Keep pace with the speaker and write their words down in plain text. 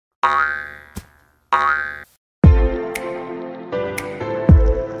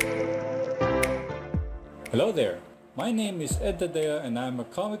Hello there, my name is Ed Tadeo and I'm a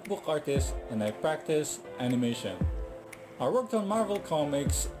comic book artist and I practice animation. I worked on Marvel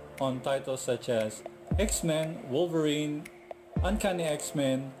Comics on titles such as X-Men, Wolverine, Uncanny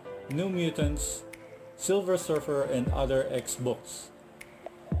X-Men, New Mutants, Silver Surfer, and other X books.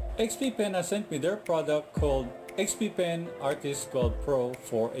 XP Pen has sent me their product called XP Pen Artist 12 Pro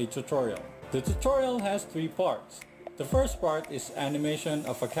for a tutorial. The tutorial has 3 parts. The first part is animation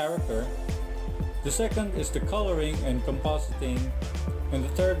of a character. The second is the coloring and compositing, and the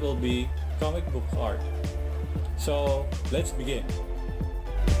third will be comic book art. So let's begin.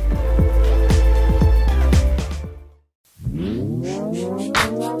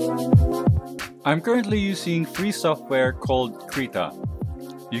 I'm currently using free software called Krita.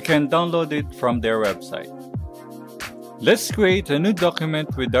 You can download it from their website. Let's create a new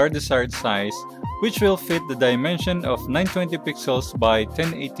document with our desired size, which will fit the dimension of 920 pixels by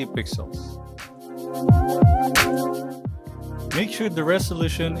 1080 pixels. Make sure the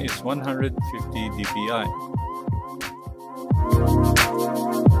resolution is 150 dpi.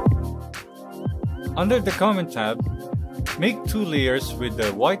 Under the Comment tab, make 2 layers with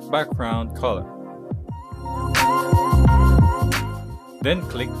the white background color. Then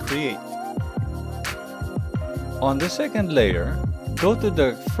click Create. On the second layer, go to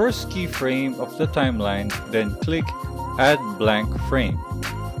the first keyframe of the timeline, then click Add Blank Frame.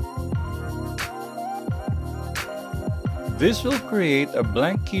 This will create a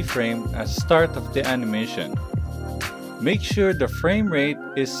blank keyframe as start of the animation. Make sure the frame rate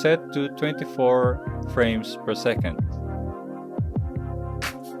is set to 24 frames per second.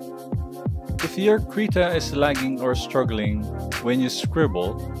 If your Krita is lagging or struggling when you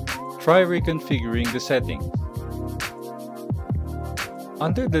scribble, try reconfiguring the settings.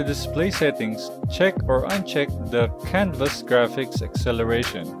 Under the display settings, check or uncheck the canvas graphics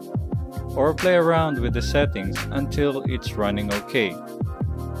acceleration, or play around with the settings until it's running okay.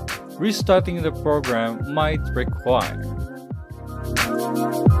 Restarting the program might require.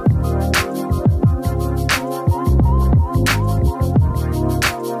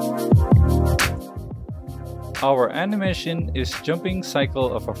 Our animation is jumping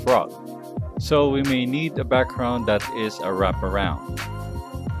cycle of a frog, so we may need a background that is a wraparound.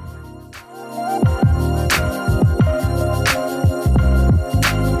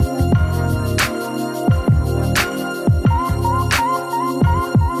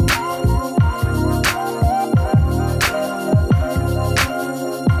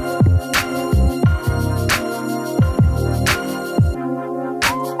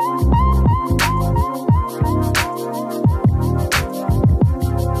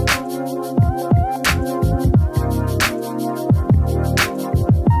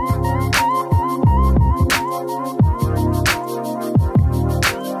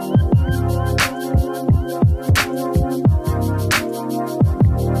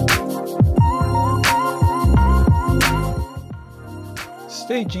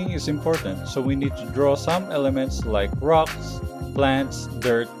 Staging is important, so we need to draw some elements like rocks, plants,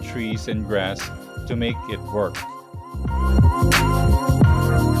 dirt, trees, and grass to make it work.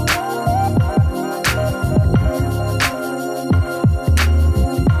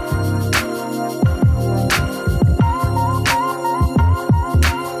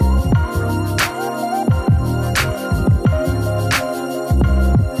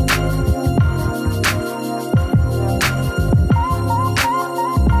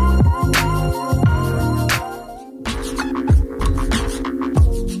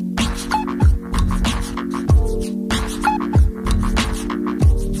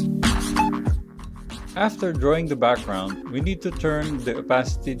 After drawing the background, we need to turn the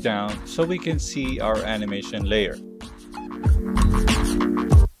opacity down so we can see our animation layer.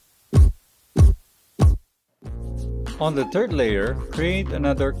 On the third layer, create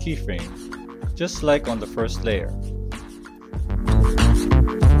another keyframe, just like on the first layer.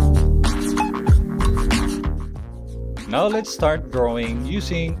 Now let's start drawing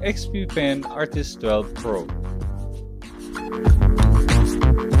using XP Pen Artist 12 Pro.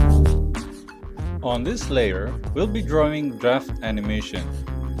 On this layer, we'll be drawing draft animation.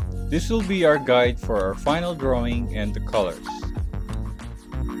 This will be our guide for our final drawing and the colors.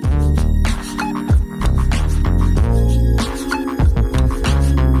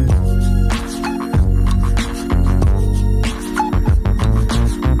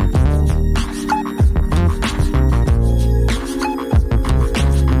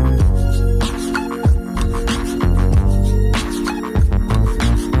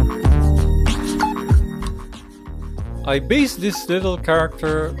 I based this little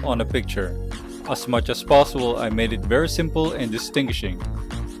character on a picture. As much as possible, I made it very simple and distinguishing.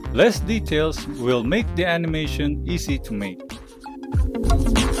 Less details will make the animation easy to make.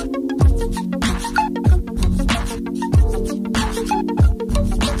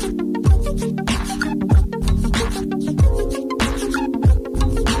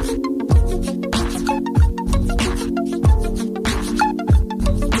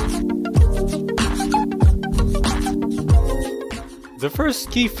 The first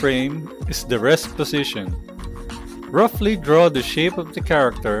keyframe is the rest position. Roughly draw the shape of the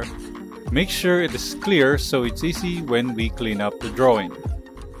character. Make sure it is clear so it's easy when we clean up the drawing.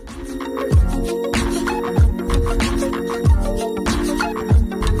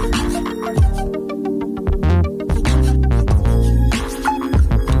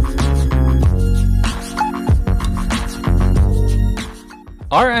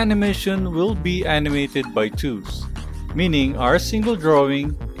 Our animation will be animated by twos, meaning our single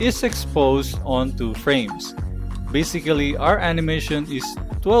drawing is exposed on 2 frames. Basically, our animation is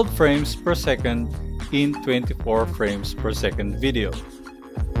 12 frames per second in 24 frames per second video.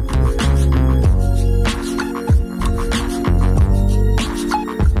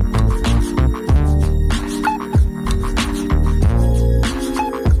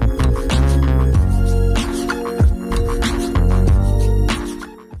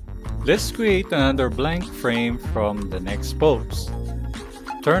 Let's create another blank frame from the next pose.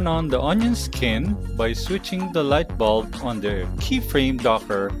 Turn on the onion skin by switching the light bulb on the keyframe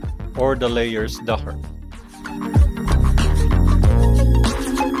docker or the layers docker.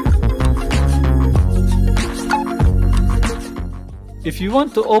 If you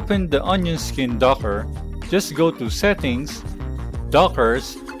want to open the onion skin docker, just go to Settings,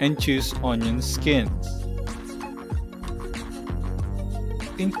 Dockers, and choose Onion Skins.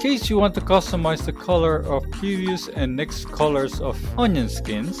 In case you want to customize the color of previous and next colors of onion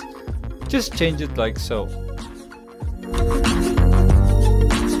skins, just change it like so.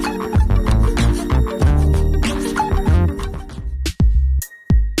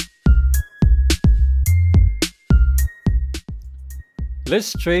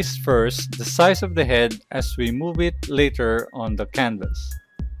 Let's trace first the size of the head as we move it later on the canvas.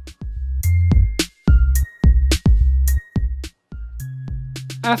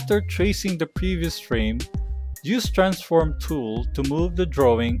 After tracing the previous frame, use Transform tool to move the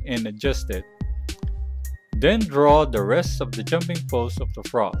drawing and adjust it. Then draw the rest of the jumping pose of the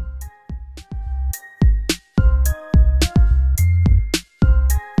frog.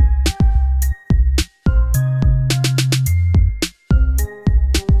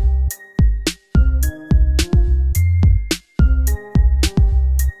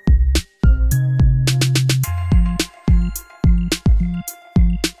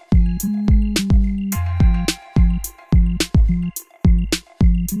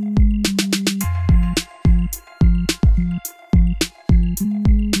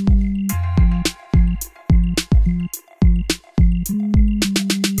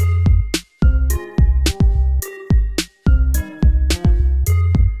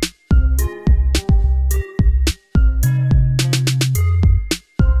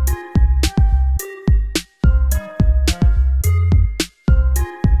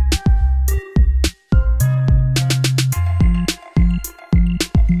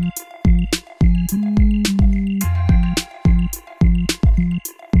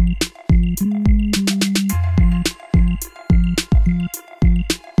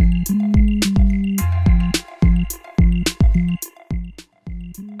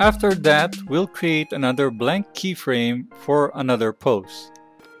 After that, we'll create another blank keyframe for another pose.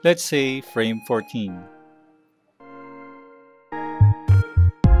 Let's say frame 14.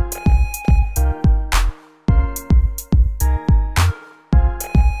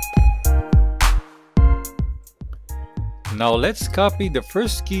 Now let's copy the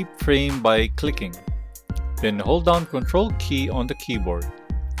first keyframe by clicking. Then hold down Ctrl key on the keyboard.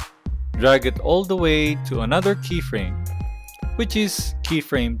 Drag it all the way to another keyframe, which is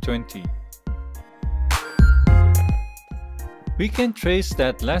keyframe 20. We can trace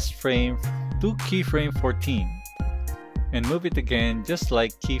that last frame to keyframe 14 and move it again just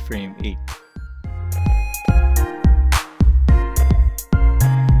like keyframe 8.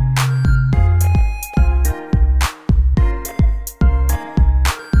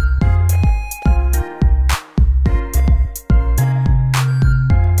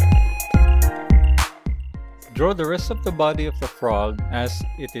 Draw the rest of the body of the frog as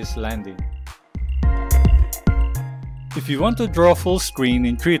it is landing. If you want to draw full screen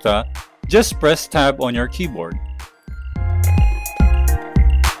in Krita, just press Tab on your keyboard.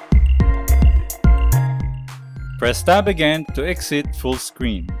 Press Tab again to exit full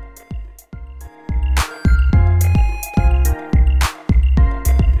screen.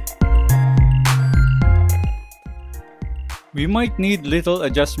 We might need little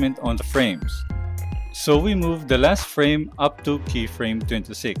adjustment on the frames, so we move the last frame up to keyframe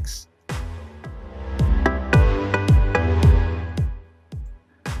 26.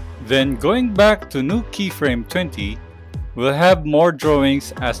 Then going back to new keyframe 20, we'll have more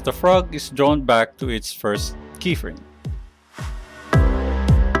drawings as the frog is drawn back to its first keyframe.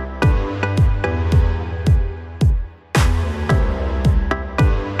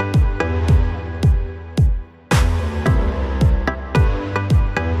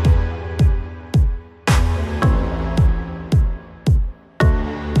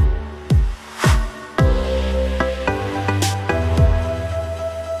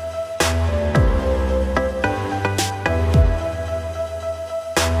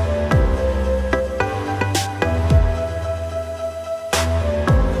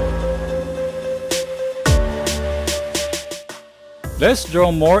 Let's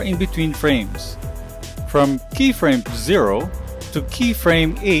draw more in between frames. From keyframe 0 to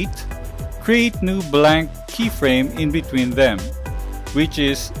keyframe 8, create new blank keyframe in between them, which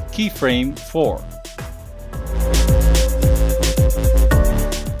is keyframe 4.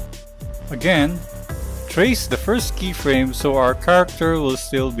 Again, trace the first keyframe so our character will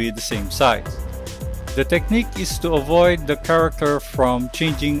still be the same size. The technique is to avoid the character from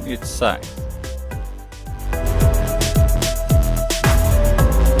changing its size.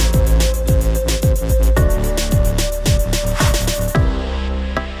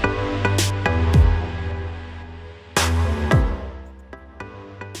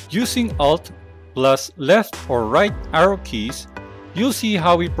 Using Alt plus left or right arrow keys, you'll see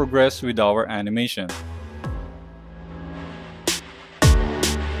how we progress with our animation.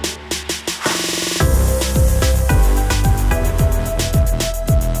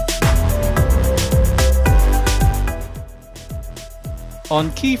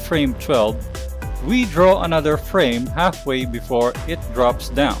 On keyframe 12, we draw another frame halfway before it drops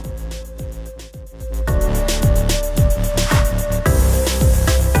down.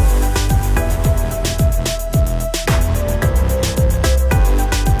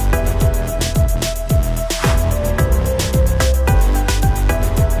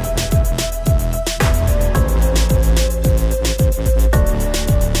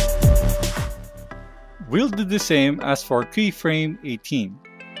 We'll do the same as for keyframe 18.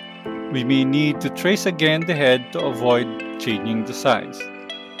 We may need to trace again the head to avoid changing the size.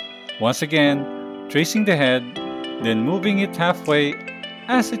 Once again, tracing the head, then moving it halfway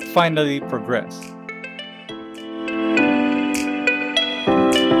as it finally progresses.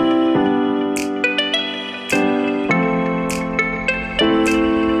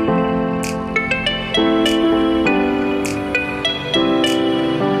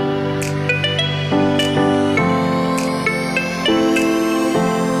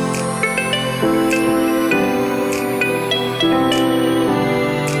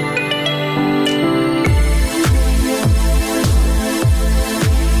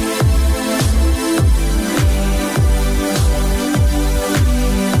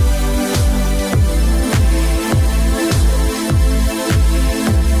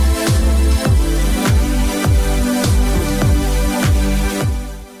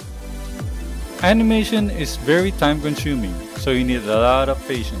 Animation is very time-consuming, so you need a lot of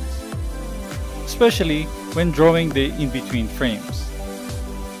patience, especially when drawing the in-between frames.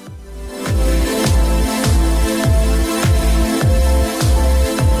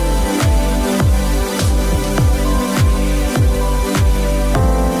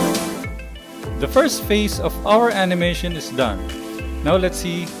 The first phase of our animation is done. Now let's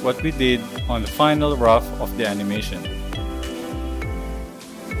see what we did on the final rough of the animation.